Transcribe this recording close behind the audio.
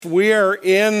We are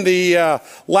in the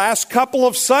last couple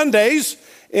of Sundays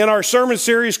in our sermon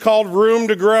series called Room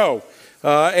to Grow.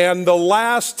 And the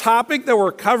last topic that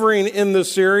we're covering in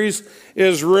this series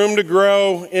is room to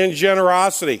grow in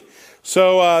generosity.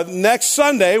 So next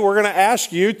Sunday, we're going to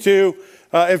ask you to,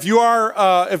 if you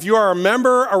are a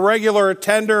member, a regular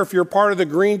attender, if you're part of the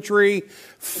Green Tree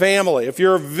family, if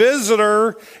you're a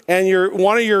visitor and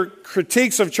one of your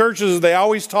critiques of churches is they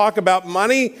always talk about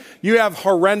money, you have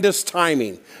horrendous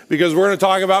timing, because we're going to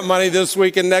talk about money this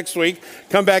week and next week.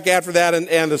 Come back after that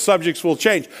and the subjects will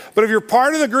change. But if you're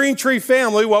part of the Green Tree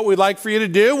family, what we'd like for you to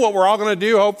do, what we're all going to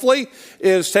do hopefully,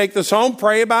 is take this home,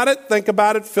 pray about it, think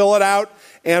about it, fill it out,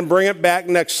 and bring it back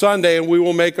next Sunday, and we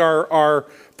will make our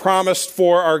promise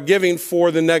for our giving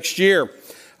for the next year.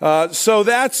 So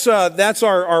that's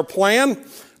our plan.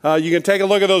 You can take a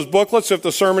look at those booklets. If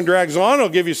the sermon drags on, it'll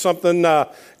give you something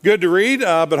good to read,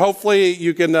 but hopefully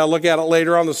you can look at it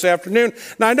later on this afternoon.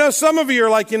 Now, I know some of you are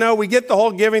like, we get the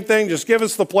whole giving thing. Just give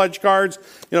us the pledge cards,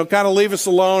 kind of leave us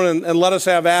alone and let us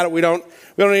have at it. We don't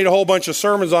need a whole bunch of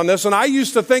sermons on this. And I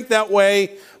used to think that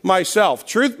way myself.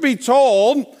 Truth be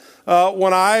told,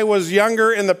 when I was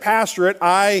younger in the pastorate,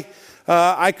 I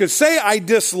could say I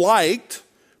disliked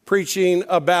preaching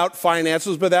about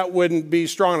finances, but that wouldn't be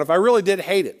strong enough. I really did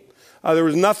hate it. There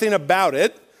was nothing about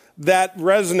it that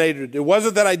resonated. It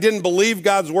wasn't that I didn't believe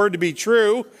God's word to be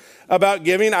true about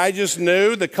giving. I just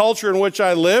knew the culture in which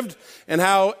I lived and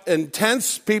how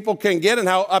intense people can get and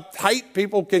how uptight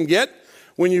people can get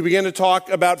when you begin to talk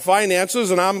about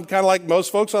finances. And I'm kind of like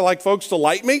most folks. I like folks to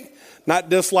like me, not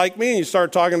dislike me. And you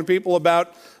start talking to people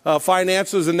about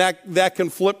finances, and that can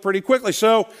flip pretty quickly.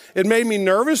 So it made me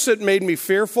nervous, it made me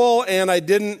fearful, and I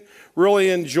didn't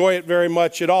really enjoy it very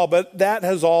much at all. But that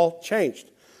has all changed.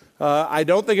 I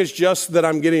don't think it's just that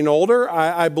I'm getting older.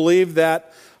 I believe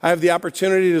that I have the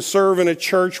opportunity to serve in a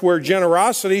church where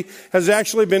generosity has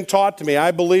actually been taught to me.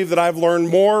 I believe that I've learned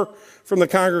more from the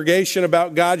congregation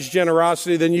about God's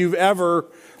generosity than you've ever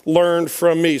learned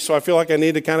from me. So I feel like I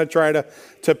need to kind of try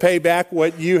to pay back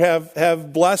what you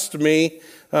have blessed me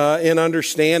in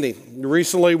understanding.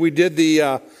 Recently, we did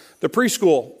the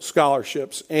preschool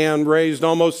scholarships and raised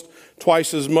almost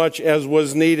twice as much as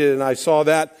was needed. And I saw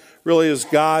that really as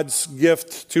God's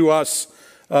gift to us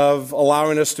of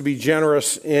allowing us to be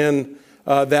generous in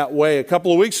that way. A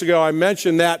couple of weeks ago, I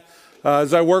mentioned that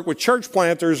as I work with church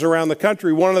planters around the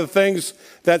country, one of the things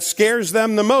that scares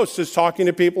them the most is talking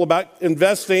to people about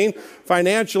investing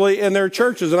financially in their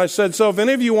churches. And I said, so if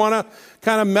any of you want to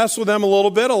kind of mess with them a little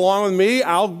bit along with me,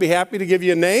 I'll be happy to give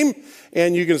you a name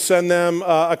and you can send them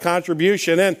a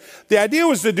contribution. And the idea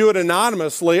was to do it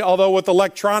anonymously, although with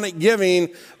electronic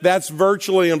giving, that's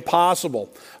virtually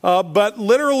impossible. But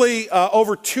literally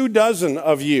over 24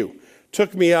 of you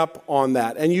took me up on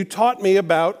that. And you taught me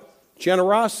about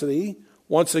generosity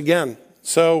once again.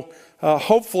 So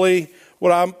hopefully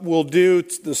what I will do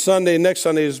next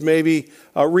Sunday is maybe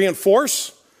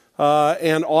reinforce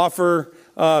and offer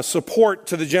support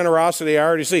to the generosity I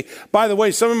already see. By the way,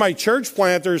 some of my church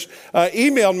planters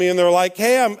emailed me and they're like,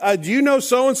 hey, do you know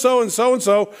so-and-so and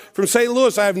so-and-so from St.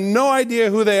 Louis? I have no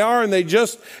idea who they are, and they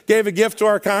just gave a gift to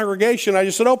our congregation. I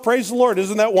just said, oh, praise the Lord.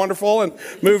 Isn't that wonderful? And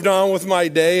moved on with my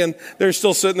day, and they're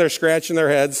still sitting there scratching their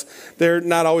heads. They're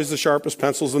not always the sharpest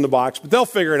pencils in the box, but they'll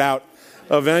figure it out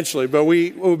eventually. But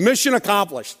mission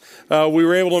accomplished. We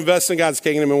were able to invest in God's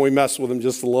kingdom, and we messed with him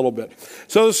just a little bit.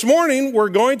 So this morning, we're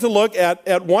going to look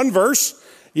at one verse.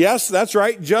 Yes, that's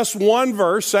right, just one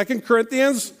verse, 2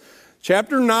 Corinthians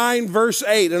chapter 9, verse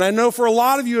 8. And I know for a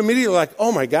lot of you immediately like,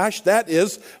 oh my gosh, that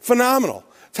is phenomenal.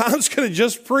 Tom's going to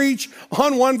just preach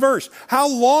on one verse. How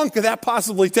long could that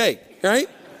possibly take, right?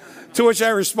 To which I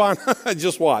respond,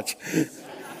 just watch.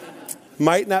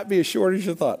 Might not be as short as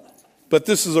you thought. But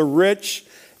this is a rich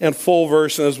and full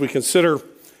verse, and as we consider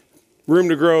room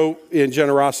to grow in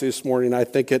generosity this morning, I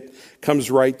think it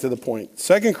comes right to the point.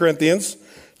 2 Corinthians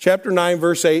chapter 9,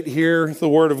 verse 8, hear the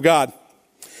word of God.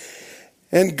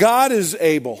 And God is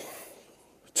able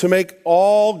to make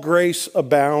all grace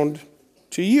abound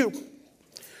to you,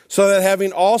 so that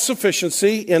having all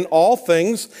sufficiency in all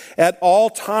things at all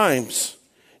times,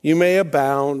 you may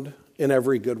abound in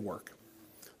every good work.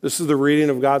 This is the reading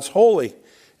of God's holy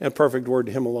and perfect word.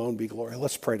 To him alone be glory.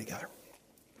 Let's pray together.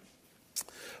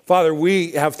 Father,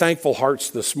 we have thankful hearts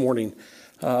this morning,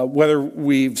 whether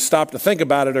we've stopped to think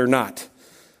about it or not.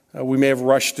 We may have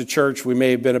rushed to church. We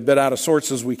may have been a bit out of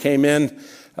sorts as we came in,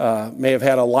 may have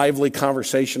had a lively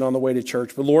conversation on the way to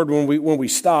church. But Lord, when we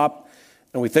stop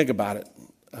and we think about it,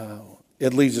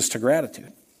 it leads us to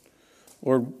gratitude.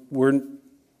 Lord, we're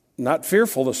not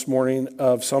fearful this morning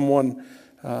of someone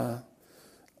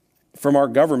from our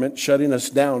government shutting us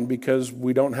down because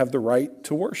we don't have the right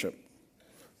to worship.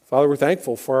 Father, we're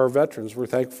thankful for our veterans. We're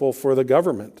thankful for the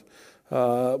government.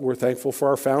 We're thankful for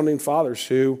our founding fathers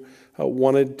who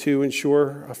wanted to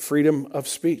ensure a freedom of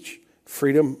speech,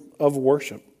 freedom of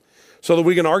worship, so that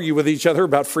we can argue with each other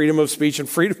about freedom of speech and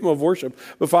freedom of worship.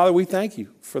 But Father, we thank you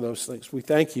for those things. We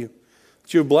thank you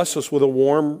that you have blessed us with a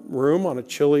warm room on a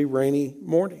chilly, rainy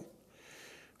morning.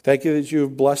 Thank you that you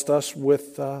have blessed us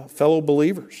with fellow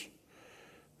believers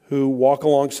who walk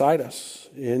alongside us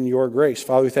in your grace.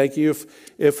 Father, we thank you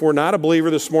if we're not a believer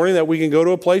this morning, that we can go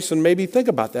to a place and maybe think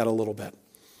about that a little bit.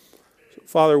 So,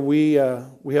 Father, we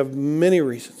have many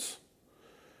reasons,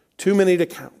 too many to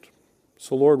count.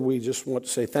 So, Lord, we just want to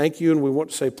say thank you, and we want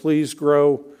to say please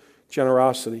grow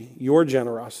generosity, your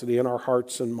generosity in our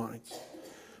hearts and minds.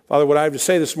 Father, what I have to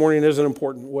say this morning isn't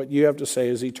important. What you have to say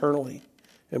is eternally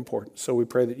important. So we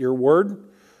pray that your word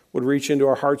would reach into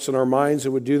our hearts and our minds. It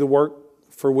would do the work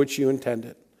for which you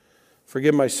intended.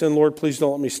 Forgive my sin, Lord. Please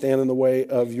don't let me stand in the way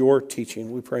of your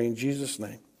teaching. We pray in Jesus'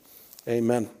 name.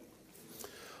 Amen.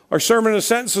 Our sermon in a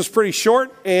sentence is pretty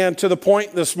short and to the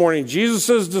point this morning.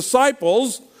 Jesus'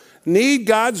 disciples need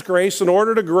God's grace in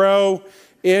order to grow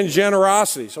in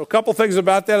generosity. So a couple things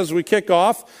about that as we kick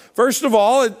off. First of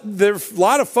all, there's a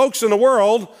lot of folks in the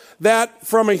world that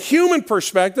from a human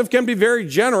perspective can be very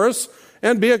generous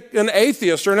and be an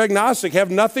atheist or an agnostic, have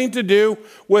nothing to do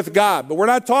with God. But we're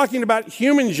not talking about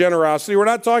human generosity. We're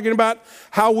not talking about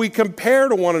how we compare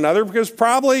to one another, because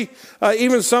probably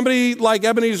even somebody like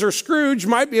Ebenezer Scrooge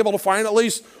might be able to find at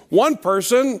least one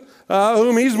person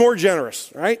whom he's more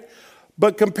generous, right?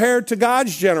 But compared to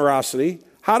God's generosity,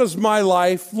 how does my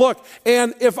life look?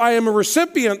 And if I am a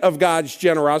recipient of God's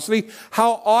generosity,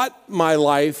 how ought my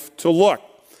life to look?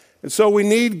 And so we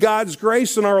need God's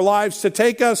grace in our lives to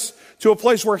take us to a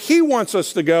place where he wants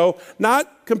us to go,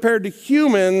 not compared to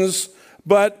humans,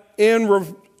 but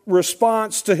in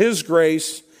response to his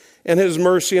grace and his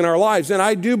mercy in our lives. And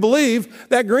I do believe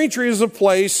that Green Tree is a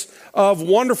place of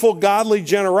wonderful, godly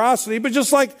generosity, but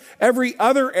just like every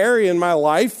other area in my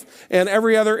life and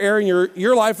every other area in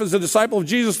your life as a disciple of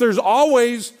Jesus, there's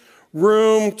always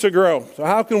room to grow. So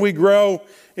how can we grow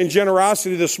in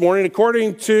generosity this morning?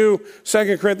 According to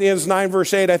 2 Corinthians 9,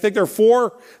 verse 8, I think there are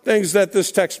four things that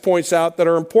this text points out that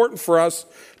are important for us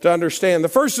to understand. The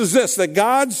first is this, that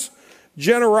God's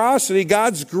generosity,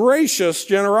 God's gracious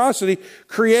generosity,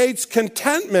 creates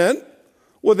contentment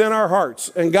within our hearts.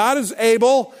 And God is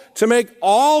able to make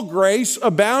all grace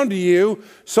abound to you,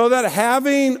 so that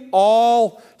having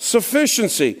all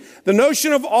sufficiency. The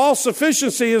notion of all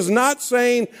sufficiency is not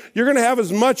saying you're going to have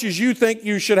as much as you think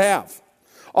you should have.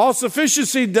 All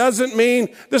sufficiency doesn't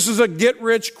mean this is a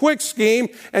get-rich-quick scheme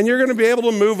and you're going to be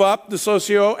able to move up the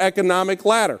socioeconomic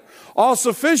ladder. All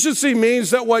sufficiency means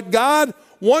that what God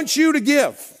wants you to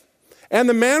give and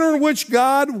the manner in which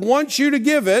God wants you to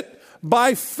give it,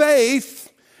 by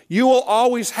faith, you will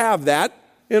always have that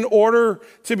in order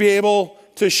to be able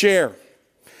to share.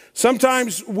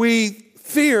 Sometimes we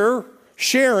fear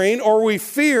sharing, or we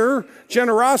fear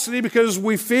generosity because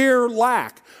we fear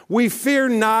lack. We fear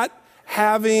not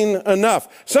having enough.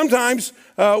 Sometimes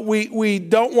we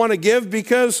don't want to give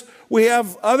because we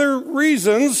have other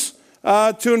reasons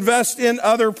to invest in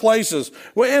other places.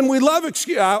 And we love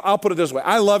excuses. I'll put it this way.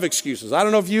 I love excuses. I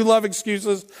don't know if you love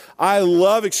excuses. I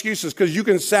love excuses because you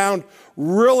can sound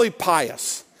really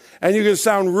pious and you can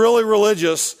sound really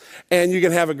religious and you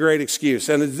can have a great excuse,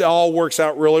 and it all works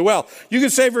out really well. You can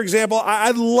say, for example,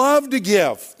 I'd love to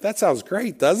give. That sounds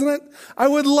great, doesn't it? I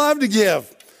would love to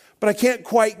give, but I can't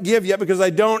quite give yet because I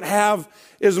don't have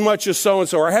as much as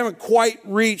so-and-so, or I haven't quite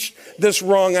reached this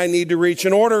rung I need to reach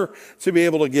in order to be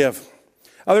able to give.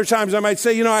 Other times I might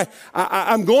say,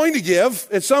 I'm going to give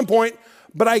at some point,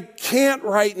 but I can't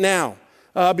right now.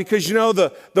 Because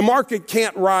the market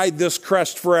can't ride this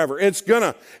crest forever. It's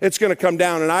gonna come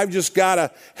down, and I've just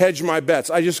gotta hedge my bets.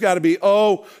 I just gotta be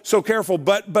so careful.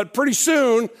 But pretty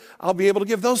soon I'll be able to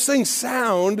give. Those things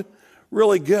sound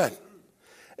really good.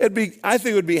 I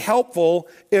think it would be helpful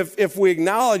if we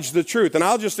acknowledge the truth. And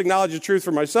I'll just acknowledge the truth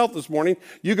for myself this morning.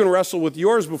 You can wrestle with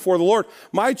yours before the Lord.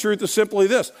 My truth is simply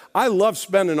this: I love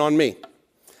spending on me.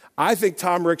 I think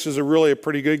Tom Ricks is a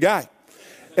pretty good guy.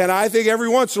 And I think every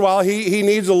once in a while he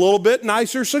needs a little bit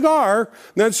nicer cigar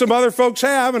than some other folks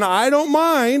have. And I don't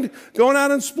mind going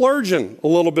out and splurging a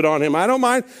little bit on him. I don't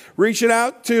mind reaching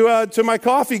out to my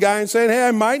coffee guy and saying, hey,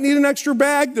 I might need an extra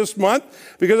bag this month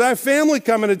because I have family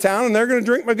coming to town and they're going to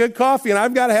drink my good coffee. And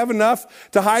I've got to have enough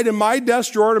to hide in my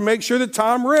desk drawer to make sure that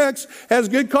Tom Ricks has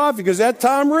good coffee, because that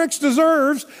Tom Ricks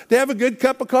deserves to have a good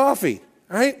cup of coffee,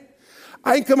 right?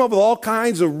 I can come up with all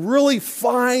kinds of really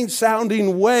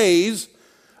fine-sounding ways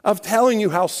of telling you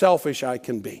how selfish I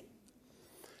can be.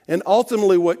 And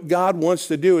ultimately what God wants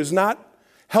to do is not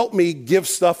help me give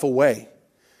stuff away.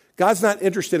 God's not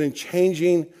interested in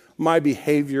changing my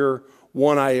behavior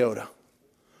one iota.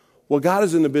 What God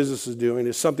is in the business of doing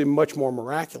is something much more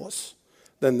miraculous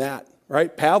than that,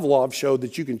 right? Pavlov showed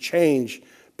that you can change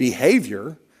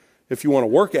behavior if you want to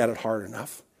work at it hard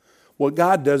enough. What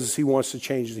God does is he wants to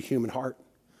change the human heart,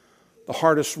 the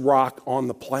hardest rock on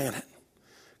the planet.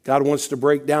 God wants to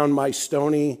break down my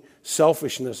stony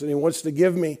selfishness, and he wants to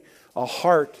give me a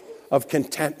heart of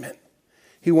contentment.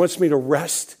 He wants me to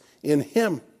rest in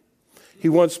him. He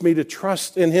wants me to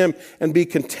trust in him and be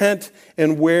content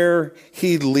in where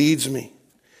he leads me.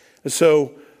 And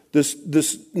so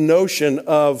this notion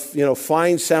of,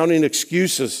 fine-sounding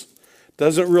excuses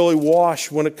doesn't really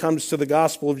wash when it comes to the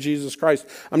gospel of Jesus Christ.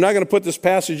 I'm not going to put this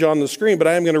passage on the screen, but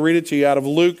I am going to read it to you out of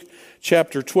Luke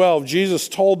chapter 12. Jesus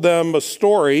told them a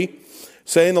story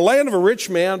saying, the land of a rich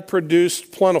man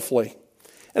produced plentifully.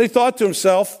 And he thought to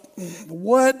himself,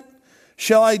 what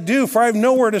shall I do? For I have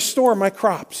nowhere to store my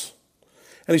crops.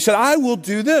 And he said, I will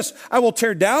do this. I will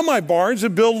tear down my barns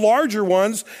and build larger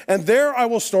ones, and there I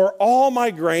will store all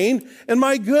my grain and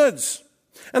my goods.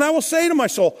 And I will say to my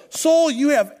soul, soul, you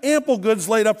have ample goods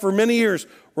laid up for many years.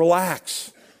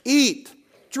 Relax, eat,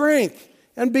 drink,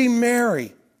 and be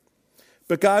merry.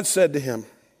 But God said to him,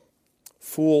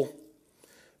 fool,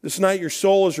 this night your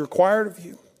soul is required of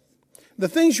you. The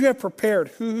things you have prepared,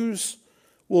 whose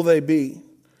will they be?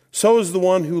 So is the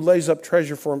one who lays up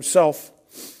treasure for himself,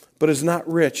 but is not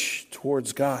rich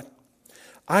towards God.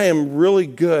 I am really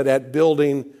good at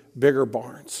building bigger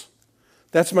barns.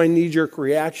 That's my knee-jerk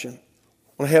reaction.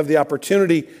 When I have the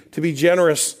opportunity to be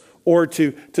generous or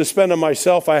to spend on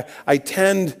myself, I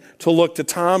tend to look to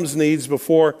Tom's needs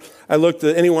before I look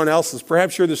to anyone else's.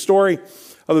 Perhaps you're the story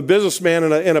of a businessman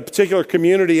in a particular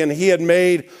community, and he had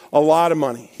made a lot of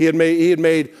money. He had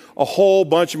made a whole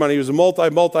bunch of money. He was a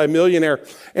multi-millionaire.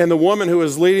 And the woman who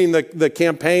was leading the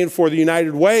campaign for the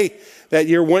United Way that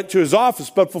year went to his office.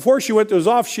 But before she went to his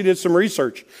office, she did some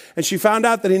research. And she found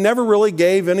out that he never really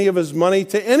gave any of his money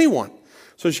to anyone.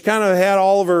 So she kind of had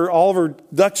all of her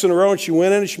ducks in a row, and she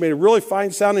went in and she made a really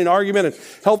fine-sounding argument and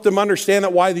helped him understand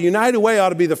that why the United Way ought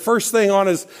to be the first thing on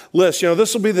his list.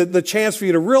 This will be the chance for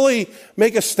you to really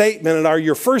make a statement in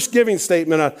your first giving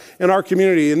statement in our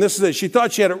community. And this is it. She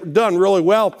thought she had it done really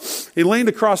well. He leaned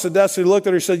across the desk and he looked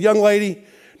at her and said, young lady,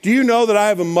 do you know that I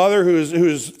have a mother who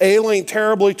is ailing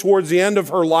terribly towards the end of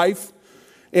her life?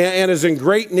 And is in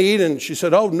great need. And she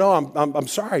said, oh, no, I'm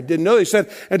sorry, I didn't know that. He said,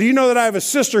 and do you know that I have a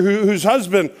sister whose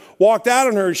husband walked out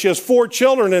on her, and she has 4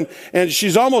 children, and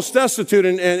she's almost destitute,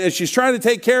 and she's trying to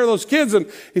take care of those kids. And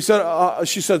she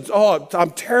said, oh,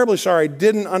 I'm terribly sorry, I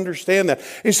didn't understand that.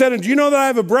 He said, and do you know that I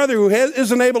have a brother who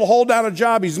isn't able to hold down a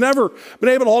job? He's never been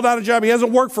able to hold down a job. He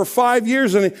hasn't worked for 5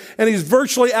 years, and he's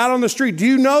virtually out on the street. Do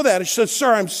you know that? And she said,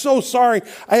 sir, I'm so sorry.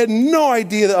 I had no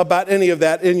idea about any of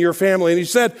that in your family. And he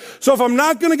said, so if I'm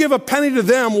not going to give a penny to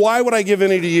them, why would I give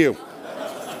any to you?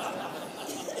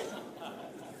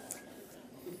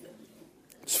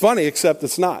 It's funny, except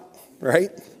it's not, right?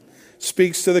 It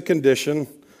speaks to the condition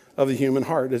of the human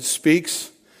heart. It speaks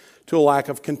to a lack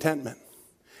of contentment.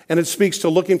 And it speaks to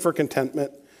looking for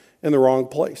contentment in the wrong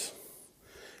place.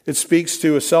 It speaks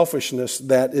to a selfishness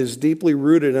that is deeply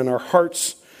rooted in our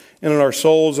hearts and in our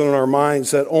souls and in our minds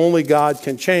that only God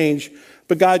can change,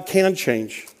 but God can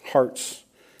change hearts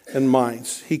and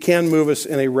minds. He can move us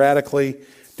in a radically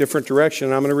different direction.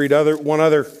 And I'm going to read one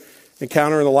other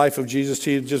encounter in the life of Jesus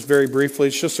to you just very briefly.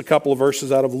 It's just a couple of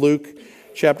verses out of Luke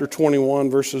chapter 21,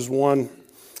 verses 1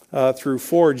 through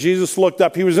 4. Jesus looked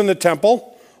up. He was in the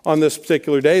temple on this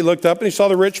particular day. He looked up and he saw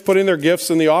the rich putting their gifts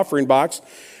in the offering box.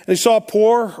 And he saw a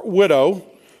poor widow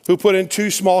who put in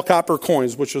 2 small copper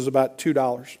coins, which was about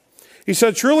 $2. He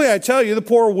said, truly, I tell you, the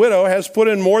poor widow has put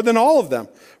in more than all of them.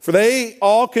 For they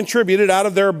all contributed out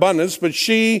of their abundance, but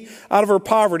she, out of her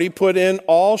poverty, put in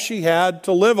all she had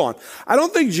to live on. I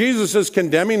don't think Jesus is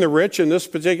condemning the rich in this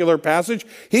particular passage.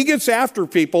 He gets after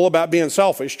people about being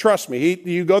selfish. Trust me.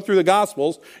 You go through the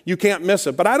Gospels, you can't miss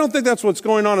it. But I don't think that's what's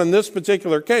going on in this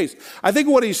particular case. I think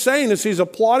what he's saying is he's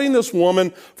applauding this woman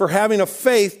for having a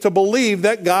faith to believe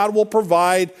that God will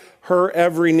provide her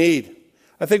every need.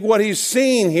 I think what he's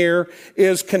seeing here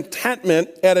is contentment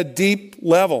at a deep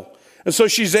level. And so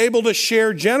she's able to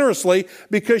share generously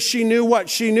because she knew what?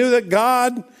 She knew that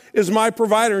God is my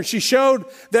provider. And she showed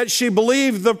that she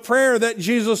believed the prayer that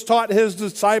Jesus taught his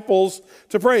disciples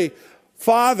to pray.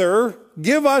 Father,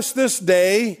 give us this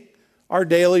day our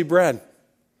daily bread.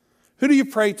 Who do you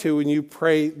pray to when you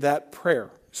pray that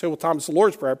prayer? say, well, Tom, it's the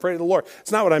Lord's Prayer. I pray to the Lord.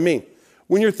 It's not what I mean.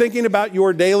 When you're thinking about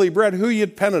your daily bread, who are you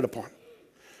dependent upon?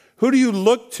 Who do you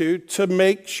look to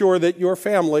make sure that your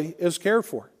family is cared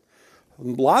for? A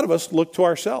lot of us look to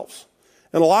ourselves.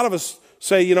 And a lot of us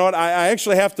say, you know what, I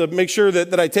actually have to make sure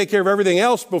that I take care of everything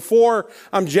else before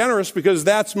I'm generous because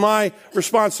that's my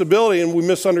responsibility. And we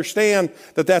misunderstand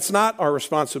that that's not our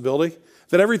responsibility,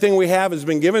 that everything we have has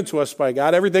been given to us by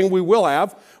God. Everything we will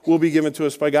have will be given to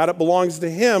us by God. It belongs to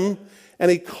Him, and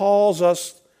He calls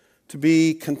us to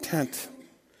be content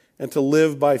and to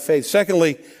live by faith.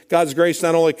 Secondly, God's grace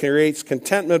not only creates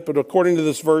contentment, but according to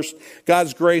this verse,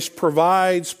 God's grace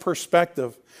provides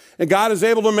perspective. And God is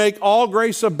able to make all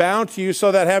grace abound to you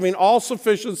so that having all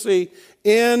sufficiency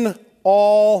in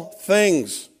all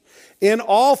things. In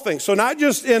all things. So not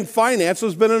just in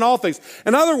finances, but in all things.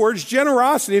 In other words,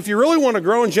 generosity, if you really want to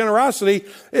grow in generosity,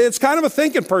 it's kind of a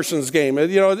thinking person's game.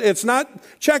 You know, it's not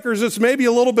checkers, it's maybe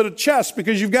a little bit of chess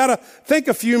because you've got to think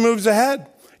a few moves ahead.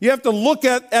 You have to look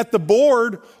at the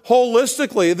board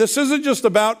holistically. This isn't just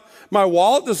about my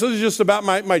wallet. This isn't just about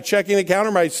my checking account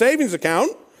or my savings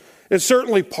account. It's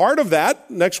certainly part of that.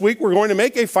 Next week, we're going to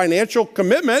make a financial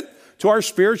commitment to our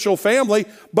spiritual family,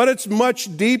 but it's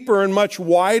much deeper and much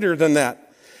wider than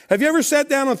that. Have you ever sat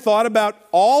down and thought about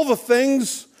all the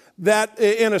things that,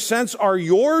 in a sense, are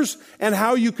yours and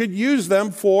how you could use them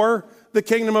for the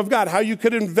kingdom of God, how you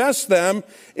could invest them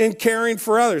in caring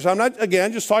for others? I'm not,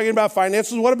 again, just talking about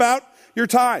finances. What about your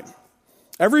time?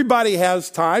 Everybody has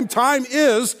time. Time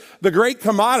is the great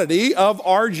commodity of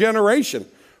our generation.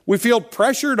 We feel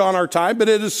pressured on our time, but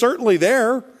it is certainly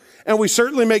there, and we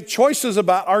certainly make choices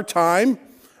about our time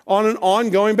on an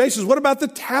ongoing basis. What about the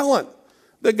talent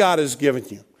that God has given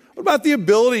you? What about the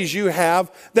abilities you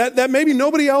have that maybe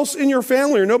nobody else in your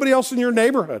family or nobody else in your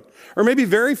neighborhood, or maybe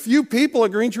very few people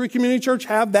at Green Tree Community Church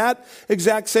have that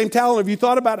exact same talent? Have you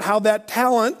thought about how that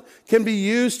talent can be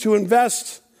used to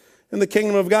invest in the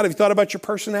kingdom of God? Have you thought about your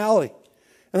personality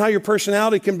and how your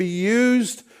personality can be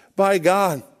used by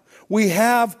God? We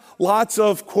have lots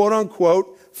of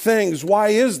quote-unquote things. Why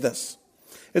is this?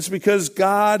 It's because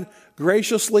God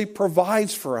graciously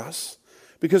provides for us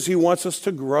because He wants us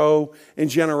to grow in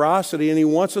generosity, and He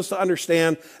wants us to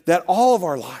understand that all of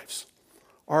our lives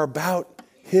are about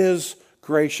His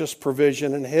gracious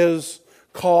provision and His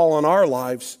call on our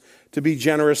lives to be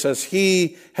generous as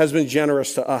He has been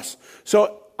generous to us.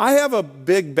 So I have a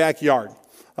big backyard.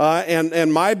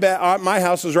 And my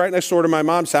house is right next door to my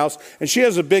mom's house, and she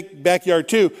has a big backyard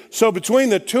too. So between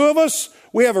the two of us,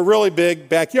 we have a really big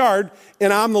backyard,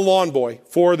 and I'm the lawn boy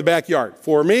for the backyard,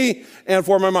 for me and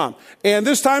for my mom. And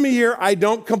this time of year, I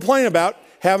don't complain about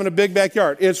having a big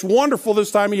backyard. It's wonderful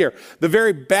this time of year. The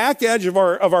very back edge of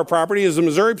our property is the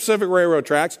Missouri Pacific Railroad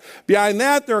tracks. Behind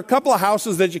that, there are a couple of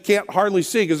houses that you can't hardly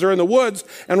see because they're in the woods.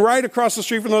 And right across the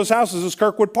street from those houses is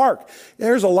Kirkwood Park.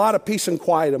 There's a lot of peace and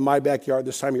quiet in my backyard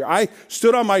this time of year. I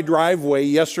stood on my driveway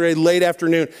yesterday late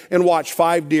afternoon and watched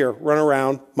 5 deer run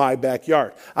around my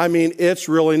backyard. I mean, it's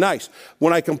really nice.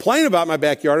 When I complain about my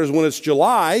backyard is when it's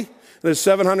July, and it's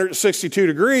 762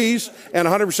 degrees and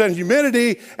 100%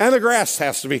 humidity, and the grass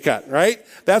has to be cut, right?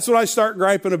 That's when I start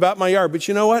griping about my yard. But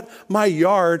you know what? My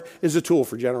yard is a tool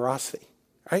for generosity,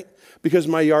 right? Because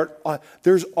my yard,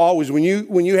 there's always, when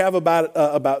you have about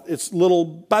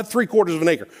 3/4 of an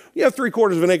acre, you have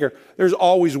 3/4 of an acre, there's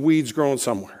always weeds growing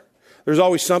somewhere. There's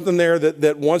always something there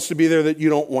that wants to be there that you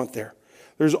don't want there.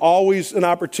 There's always an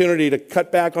opportunity to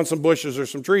cut back on some bushes or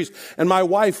some trees. And my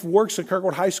wife works at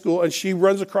Kirkwood High School, and she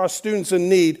runs across students in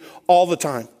need all the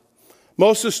time.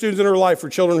 Most of the students in her life are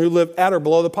children who live at or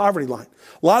below the poverty line.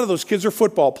 A lot of those kids are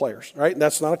football players, right? And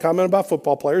that's not a comment about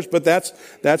football players, but that's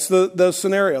the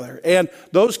scenario there. And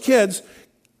those kids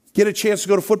get a chance to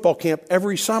go to football camp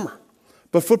every summer.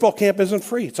 But football camp isn't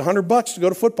free. It's $100 to go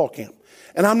to football camp.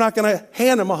 And I'm not going to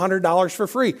hand them $100 for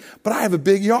free. But I have a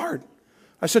big yard.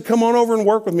 I said, come on over and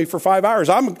work with me for 5 hours.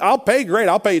 I'll pay great.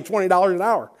 I'll pay you $20 an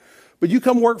hour. But you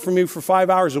come work for me for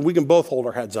 5 hours and we can both hold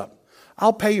our heads up.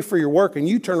 I'll pay you for your work, and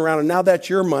you turn around and now that's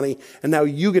your money, and now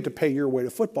you get to pay your way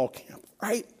to football camp,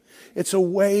 right? It's a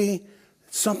way,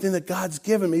 something that God's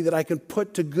given me that I can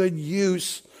put to good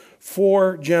use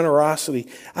for generosity.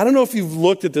 I don't know if you've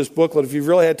looked at this booklet, if you've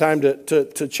really had time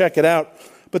to check it out,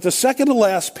 but the second to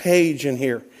last page in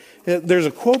here, there's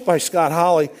a quote by Scott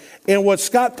Hawley, and what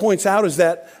Scott points out is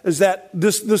that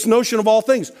this notion of all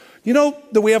things. You know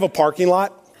that we have a parking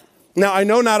lot? Now, I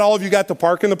know not all of you got to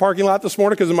park in the parking lot this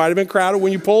morning because it might have been crowded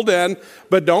when you pulled in,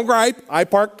 but don't gripe. I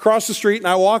park across the street and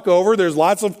I walk over. There's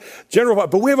lots of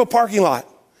but we have a parking lot.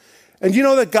 And you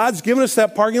know that God's given us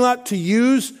that parking lot to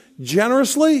use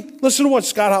generously. Listen to what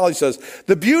Scott Hawley says.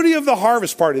 The beauty of the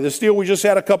harvest party, this deal we just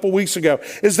had a couple weeks ago,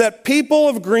 is that people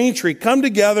of Green Tree come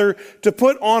together to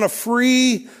put on a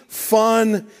free,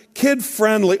 fun,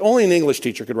 kid-friendly, only an English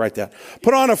teacher could write that,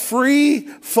 put on a free,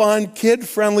 fun,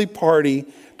 kid-friendly party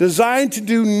designed to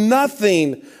do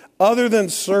nothing other than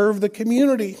serve the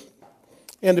community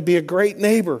and to be a great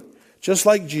neighbor, just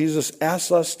like Jesus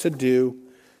asks us to do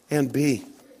and be.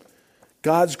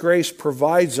 God's grace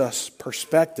provides us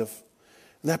perspective.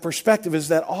 And that perspective is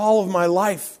that all of my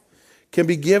life can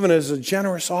be given as a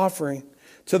generous offering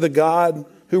to the God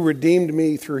who redeemed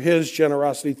me through his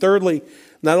generosity. Thirdly,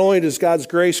 not only does God's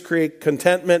grace create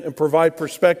contentment and provide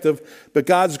perspective, but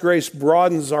God's grace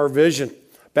broadens our vision.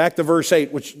 Back to verse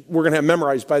 8, which we're going to have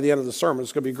memorized by the end of the sermon.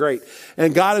 It's going to be great.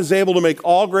 And God is able to make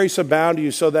all grace abound to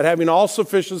you, so that having all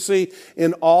sufficiency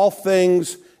in all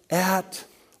things at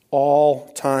all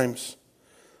times.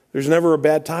 There's never a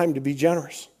bad time to be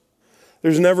generous.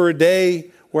 There's never a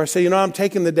day where I say, I'm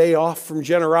taking the day off from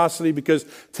generosity because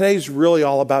today's really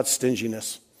all about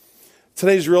stinginess.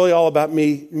 Today's really all about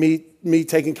me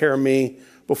taking care of me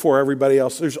before everybody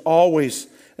else. There's always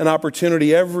an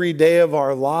opportunity every day of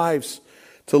our lives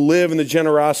to live in the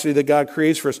generosity that God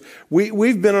creates for us.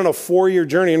 We've been on a 4-year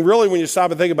journey, and really when you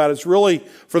stop and think about it, it's really,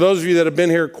 for those of you that have been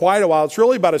here quite a while, it's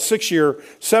really about a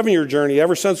 7-year journey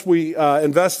ever since we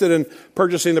invested in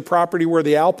purchasing the property where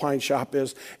the Alpine shop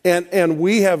is. And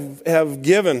we have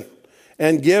given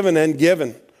and given and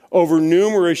given over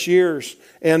numerous years,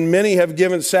 and many have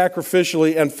given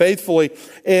sacrificially and faithfully.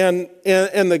 And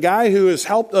the guy who has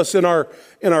helped us in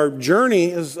our journey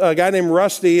is a guy named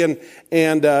Rusty,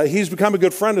 and he's become a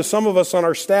good friend to some of us on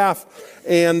our staff.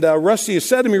 And Rusty has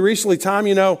said to me recently, Tom,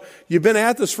 you've been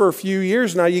at this for a few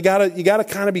years now. You gotta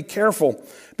kind of be careful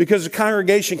because the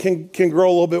congregation can grow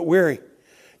a little bit weary.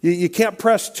 You can't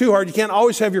press too hard. You can't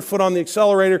always have your foot on the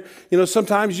accelerator.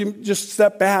 Sometimes you just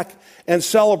step back and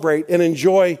celebrate and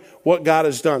enjoy what God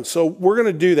has done. So we're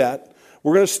going to do that.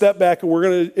 We're going to step back and we're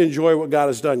going to enjoy what God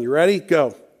has done. You ready?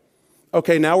 Go.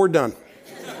 Okay, now we're done.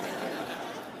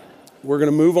 We're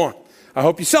going to move on. I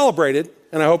hope you celebrated,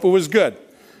 and I hope it was good.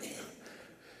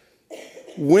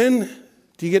 When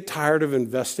do you get tired of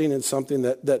investing in something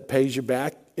that pays you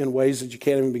back in ways that you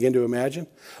can't even begin to imagine?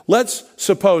 Let's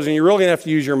suppose, and you're really going to have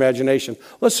to use your imagination,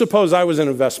 let's suppose I was an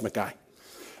investment guy.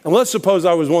 And let's suppose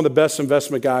I was one of the best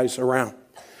investment guys around.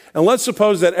 And let's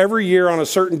suppose that every year on a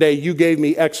certain day, you gave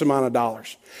me X amount of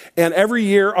dollars. And every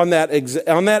year on that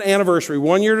anniversary,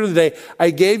 1 year to the day,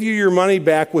 I gave you your money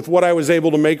back with what I was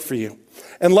able to make for you.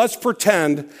 And let's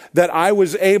pretend that I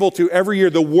was able to every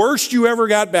year, the worst you ever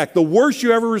got back, the worst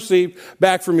you ever received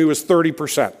back from me was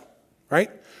 30%, right?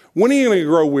 When are you going to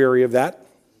grow weary of that?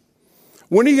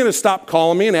 When are you going to stop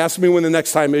calling me and ask me when the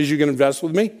next time is you're going to invest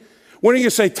with me? When are you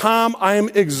going to say, Tom, I am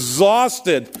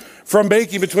exhausted from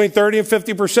making between 30 and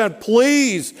 50%.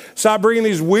 Please stop bringing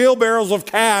these wheelbarrows of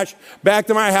cash back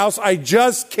to my house. I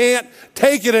just can't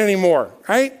take it anymore,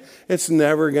 right? It's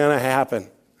never going to happen,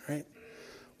 right?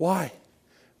 Why?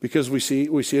 Because we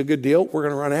see a good deal, we're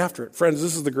going to run after it. Friends,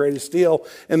 this is the greatest deal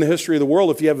in the history of the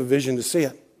world if you have a vision to see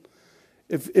it.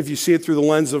 If you see it through the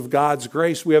lens of God's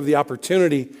grace, we have the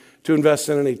opportunity to invest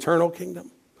in an eternal kingdom.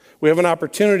 We have an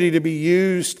opportunity to be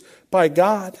used by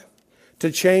God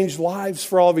to change lives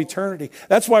for all of eternity.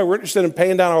 That's why we're interested in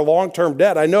paying down our long-term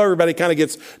debt. I know everybody kind of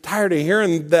gets tired of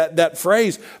hearing that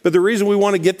phrase, but the reason we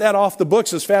want to get that off the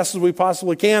books as fast as we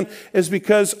possibly can is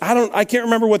because I can't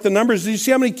remember what the number is. Do you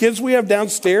see how many kids we have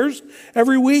downstairs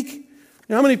every week?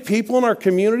 You know how many people in our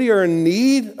community are in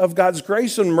need of God's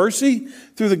grace and mercy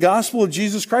through the gospel of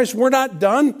Jesus Christ? We're not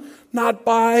done, not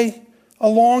by a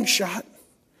long shot.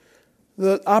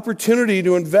 The opportunity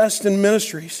to invest in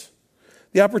ministries,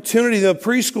 the opportunity, the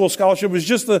preschool scholarship was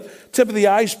just the tip of the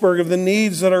iceberg of the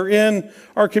needs that are in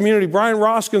our community. Brian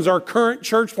Roskins, our current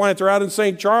church planter out in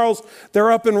St. Charles,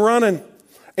 they're up and running.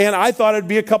 And I thought it'd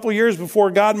be a couple years before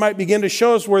God might begin to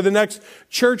show us where the next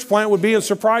church plant would be. And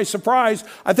surprise, surprise,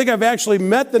 I think I've actually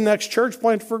met the next church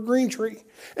plant for Green Tree.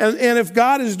 And if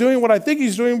God is doing what I think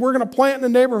he's doing, we're going to plant in a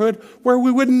neighborhood where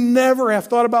we would never have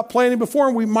thought about planting before,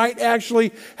 and we might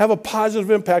actually have a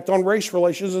positive impact on race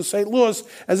relations in St. Louis,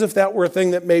 as if that were a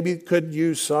thing that maybe could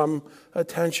use some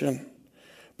attention.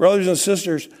 Brothers and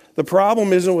sisters, the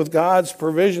problem isn't with God's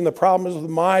provision. The problem is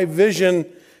with my vision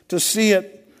to see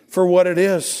it for what it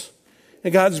is.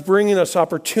 And God's bringing us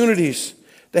opportunities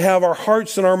to have our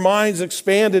hearts and our minds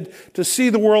expanded to see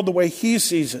the world the way he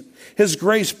sees it. His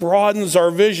grace broadens our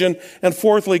vision. And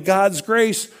fourthly, God's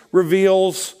grace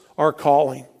reveals our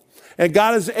calling. And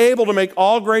God is able to make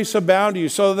all grace abound to you,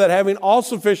 so that having all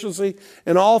sufficiency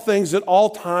in all things at all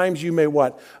times, you may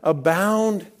what?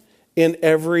 Abound in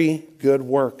every good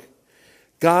work.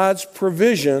 God's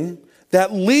provision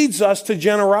that leads us to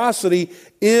generosity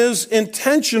is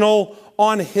intentional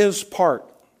on His part.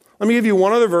 Let me give you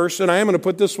one other verse, and I am going to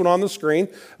put this one on the screen.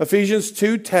 Ephesians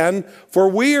 2:10. For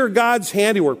we are God's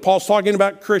handiwork. Paul's talking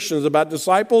about Christians, about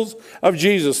disciples of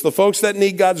Jesus, the folks that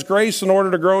need God's grace in order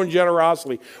to grow in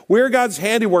generosity. We are God's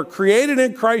handiwork, created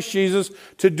in Christ Jesus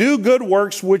to do good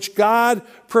works which God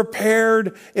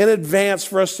prepared in advance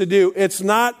for us to do. It's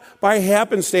not by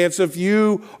happenstance if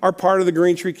you are part of the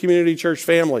Green Tree Community Church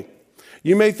family.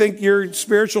 You may think your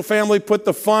spiritual family put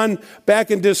the fun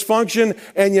back in dysfunction,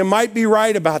 and you might be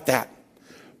right about that.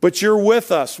 But you're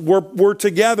with us. We're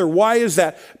together. Why is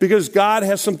that? Because God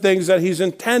has some things that He's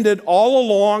intended all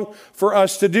along for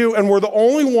us to do, and we're the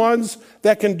only ones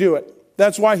that can do it.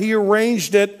 That's why He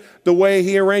arranged it the way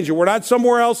He arranged it. We're not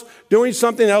somewhere else doing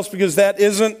something else because that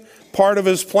isn't part of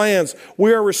His plans.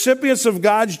 We are recipients of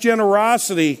God's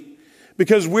generosity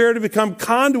because we're to become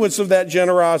conduits of that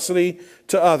generosity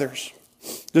to others.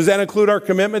 Does that include our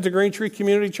commitment to Green Tree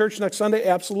Community Church next Sunday?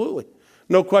 Absolutely.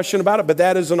 No question about it, but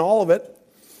that isn't all of it.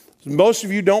 Most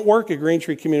of you don't work at Green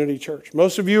Tree Community Church.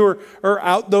 Most of you are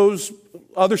out those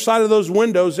other side of those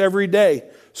windows every day,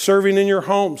 serving in your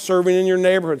home, serving in your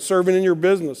neighborhood, serving in your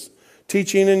business,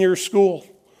 teaching in your school,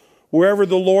 wherever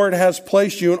the Lord has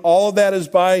placed you, and all of that is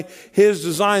by His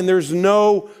design. There's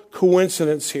no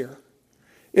coincidence here.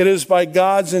 It is by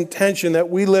God's intention that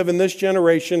we live in this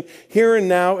generation, here and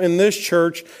now in this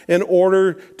church, in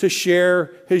order to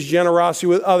share His generosity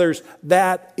with others.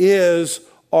 That is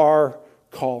our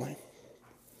calling.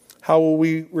 How will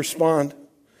we respond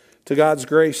to God's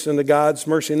grace and to God's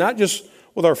mercy? Not just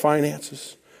with our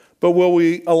finances, but will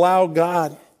we allow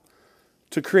God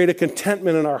to create a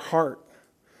contentment in our heart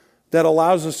that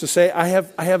allows us to say, I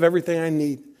have everything I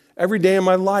need. Every day of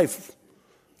my life,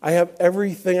 I have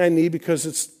everything I need because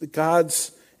it's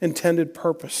God's intended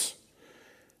purpose.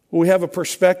 We have a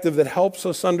perspective that helps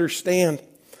us understand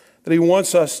that He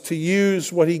wants us to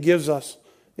use what He gives us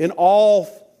in all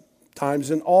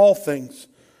times, in all things,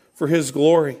 for His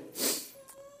glory.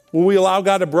 Will we allow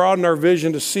God to broaden our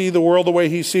vision to see the world the way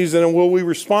He sees it? And will we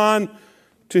respond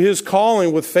to His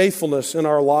calling with faithfulness in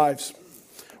our lives?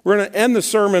 We're going to end the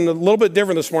sermon a little bit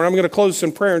different this morning. I'm going to close this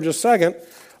in prayer in just a second.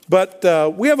 But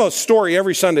we have a story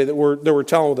every Sunday that we're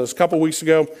telling with us. A couple weeks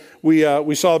ago,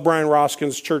 we saw Brian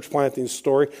Roskin's church planting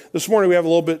story. This morning, we have a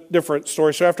little bit different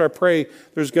story. So after I pray,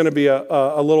 there's going to be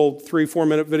a little 3-4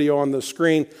 minute video on the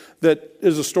screen that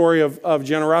is a story of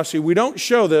generosity. We don't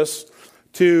show this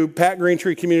to Pat Green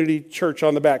Tree Community Church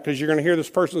on the back because you're going to hear this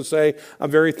person say,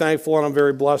 I'm very thankful and I'm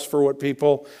very blessed for what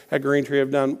people at Green Tree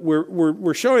have done.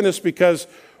 We're showing this because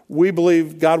we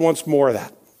believe God wants more of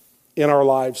that in our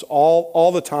lives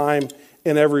all the time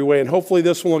in every way. And hopefully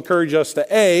this will encourage us to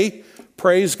A,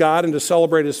 praise God and to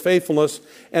celebrate His faithfulness,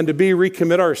 and to B,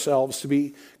 recommit ourselves to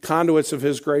be conduits of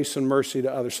His grace and mercy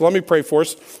to others. So let me pray for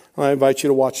us. I invite you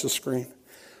to watch the screen.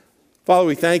 Father,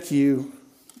 we thank You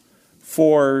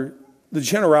for the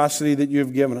generosity that You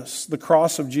have given us. The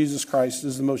cross of Jesus Christ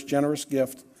is the most generous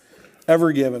gift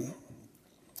ever given.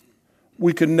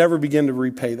 We could never begin to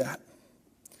repay that.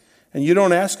 And You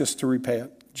don't ask us to repay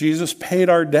it. Jesus paid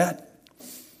our debt.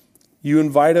 You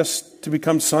invite us to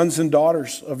become sons and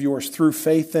daughters of Yours through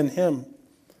faith in Him.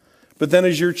 But then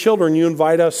as Your children, You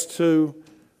invite us to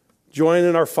join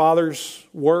in our Father's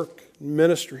work,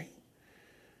 ministry,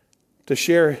 to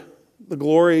share the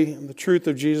glory and the truth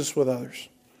of Jesus with others.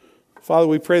 Father,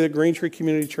 we pray that Green Tree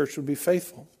Community Church would be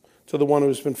faithful to the one who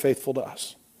has been faithful to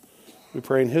us. We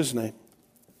pray in His name.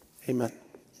 Amen.